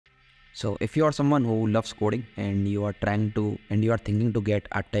So if you are someone who loves coding and you are thinking to get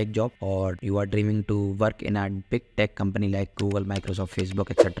a tech job, or you are dreaming to work in a big tech company like Google, Microsoft,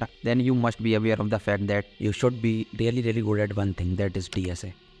 Facebook, etc., then you must be aware of the fact that you should be really good at one thing, that is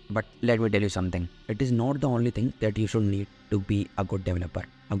DSA. But let me tell you something, it is not the only thing that you should need to be a good developer.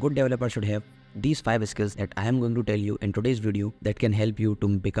 A good developer should have these 5 skills that I am going to tell you in today's video that can help you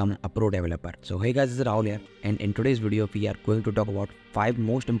to become a pro developer. So hey guys, this is Rahul here, and in today's video we are going to talk about 5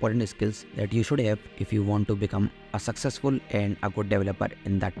 most important skills that you should have if you want to become a successful and a good developer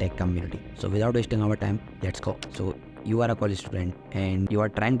in the tech community. So without wasting our time, let's go. So you are a college student and you are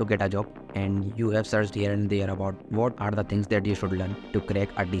trying to get a job, and you have searched here and there about what are the things that you should learn to crack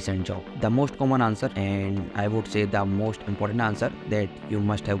a decent job. The most common answer, and I would say the most important answer that you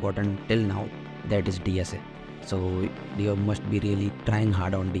must have gotten till now, that is DSA. So you must be really trying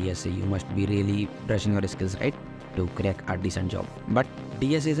hard on DSA. You must be really brushing your skills, right, to crack a decent job. But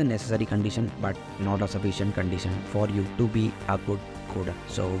DSA is a necessary condition but not a sufficient condition for you to be a good coder.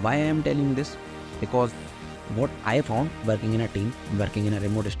 So why I am telling you this? Because what I found working in a team, working in a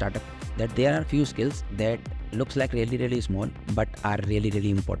remote startup, that there are few skills that looks like really small but are really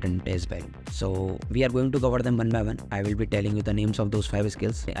important as well. So we are going to cover them one by one. I will be telling you the names of those 5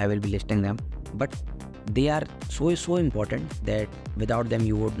 skills. I will be listing them, but they are so important that without them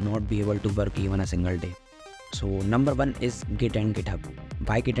you would not be able to work even a single day. So number 1 is Git and GitHub.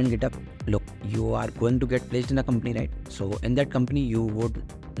 Why Git and GitHub? Look, you are going to get placed in a company, right? So in that company you would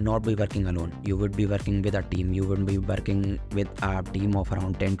not be working alone. You would be working with a team. You would be working with a team of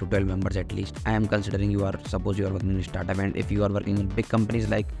around 10 to 12 members at least. I am considering suppose you are working in a startup, and if you are working in big companies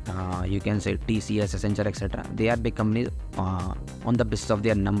like you can say TCS, Accenture, etc. They are big companies on the basis of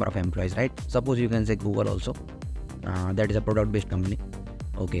their number of employees, right? Suppose you can say Google also. That is a product based company.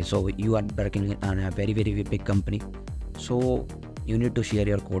 Okay, so you are working on a very big company. So you need to share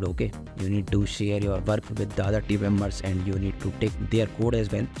your code, okay? You need to share your work with the other team members, and you need to take their code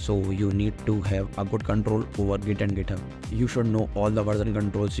as well. So you need to have a good control over Git and GitHub. You should know all the version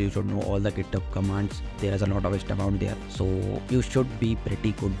controls. You should know all the GitHub commands. There is a lot of stuff out there. So you should be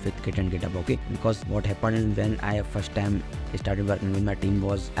pretty good with Git and GitHub, okay? Because what happened when I first time started working with my team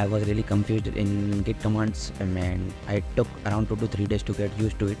was I was really confused in Git commands, and I took around 2 to 3 days to get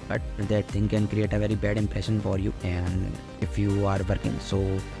used to it. But that thing can create a very bad impression for you, and if you are working,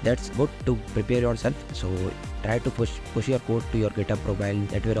 so that's good to prepare yourself. So try to push your code to your GitHub profile.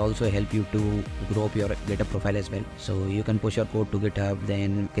 That will also help you to grow up your GitHub profile as well. So you can push your code to GitHub,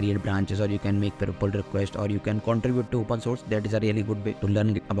 then create branches, or you can make pull requests, or you can contribute to open source. That is a really good way to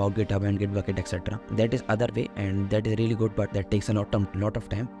learn about GitHub and Gitbucket, etc. That is other way, and that is really good, but that takes a lot of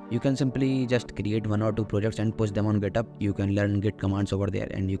time. You can simply just create 1 or 2 projects and push them on GitHub. You can learn Git commands over there,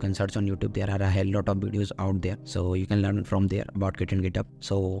 and you can search on YouTube. There are a hell lot of videos out there, so you can learn from there about Git and GitHub.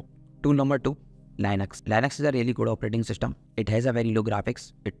 So number 2, Linux. Linux is a really good operating system. It has a very low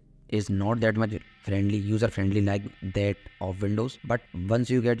graphics. It is not that much user friendly like that of Windows, but once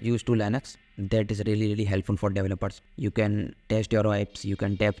you get used to Linux, that is really helpful for developers. You can test your apps, you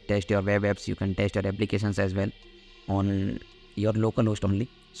can test your web apps, you can test your applications as well on your local host only.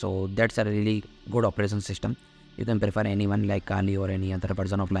 So that's a really good operation system. You can prefer anyone like Kali or any other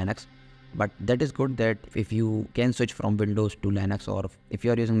version of Linux. But that is good that if you can switch from Windows to Linux, or if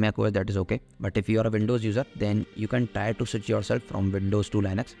you are using Mac OS, that is okay. But if you are a Windows user, then you can try to switch yourself from Windows to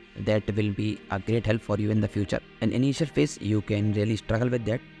Linux. That will be a great help for you in the future. In initial phase, you can really struggle with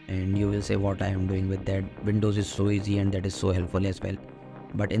that, and you will say what I am doing with that. Windows is so easy and that is so helpful as well.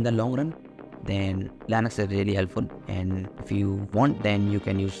 But in the long run, then Linux is really helpful, and if you want, then you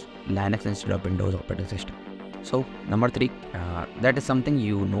can use Linux instead of Windows operating system. So number 3, that is something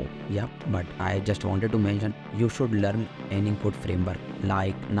you know, yeah, but I just wanted to mention, you should learn any good framework.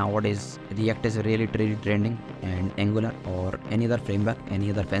 Like nowadays React is really trending, and Angular or any other framework,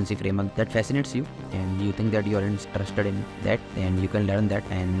 any other fancy framework that fascinates you and you think that you are interested in that, then you can learn that,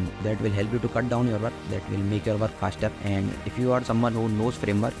 and that will help you to cut down your work. That will make your work faster. And if you are someone who knows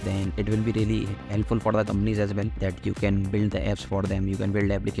framework, then it will be really helpful for the companies as well, that you can build the apps for them, you can build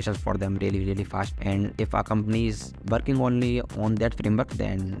applications for them really fast. And if a company is working only on that framework,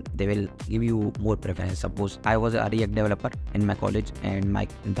 then they will give you more preference. Suppose I was a React developer in my college, and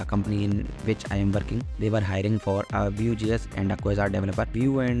the company in which I am working, they were hiring for a Vue.js and a Quasar developer.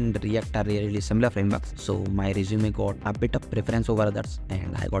 Vue and React are really similar frameworks, so my resume got a bit of preference over others,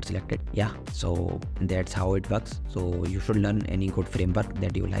 and I got selected. Yeah, so that's how it works. So you should learn any good framework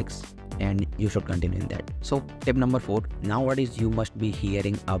that you like, and you should continue in that. So tip number 4, nowadays you must be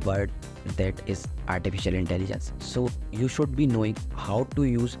hearing a word that is artificial intelligence. So you should be knowing how to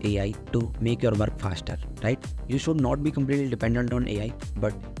use AI to make your work faster, right? You should not be completely dependent on AI,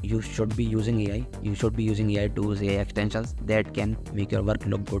 but you should be using AI. You should be using AI tools, AI extensions that can make your work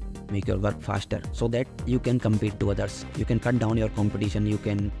look good, make your work faster, so that you can compete to others. You can cut down your competition. You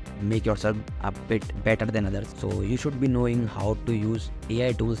can make yourself a bit better than others. So you should be knowing how to use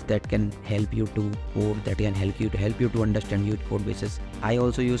AI tools that can help you to code, that can help you to understand your code bases. I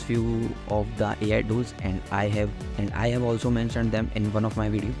also use few of the AI tools, and I have also mentioned them in one of my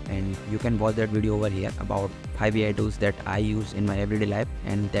videos, and you can watch that video over here about 5 AI tools that I use in my everyday life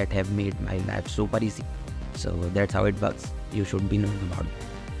and that have made my life super easy. So that's how it works. You should be knowing about it.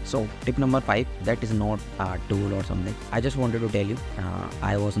 So tip number 5, that is not a tool or something. I just wanted to tell you,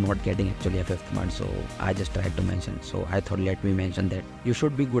 I was not getting actually a 5th month, so I just tried to mention. So I thought, let me mention that you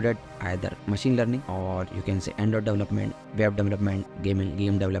should be good at either machine learning, or you can say Android development, web development,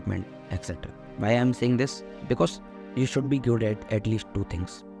 game development, etc. Why I'm saying this? Because you should be good at least 2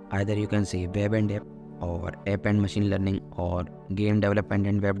 things. Either you can say web and app, or app and machine learning, or game development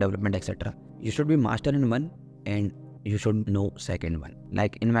and web development, etc. You should be master in one, and you should know second one.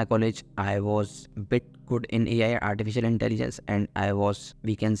 Like in my college, I was a bit good in AI, artificial intelligence, and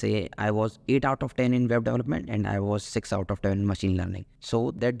we can say I was 8 out of 10 in web development, and I was 6 out of 10 in machine learning.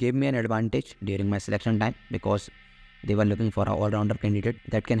 So that gave me an advantage during my selection time, because they were looking for an all-rounder candidate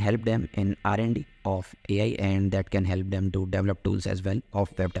that can help them in R&D of AI, and that can help them to develop tools as well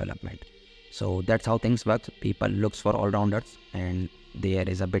of web development. So that's how things work. People looks for all-rounders, and there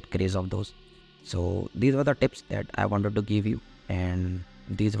is a bit craze of those. So these were the tips that I wanted to give you, and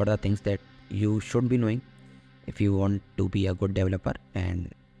these were the things that you should be knowing if you want to be a good developer.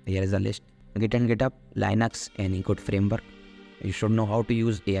 And here is a list: Git and GitHub, Linux, any good framework. You should know how to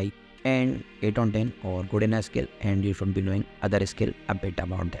use AI, and 8 on 10 or good in a skill, and you should be knowing other skill a bit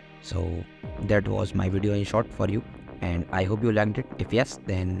about that. So that was my video in short for you, and I hope you liked it. If yes,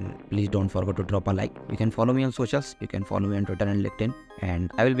 then please don't forget to drop a like. You can follow me on socials. You can follow me on Twitter and LinkedIn,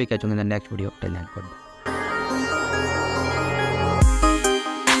 and I will be catching you in the next video. Till then, goodbye.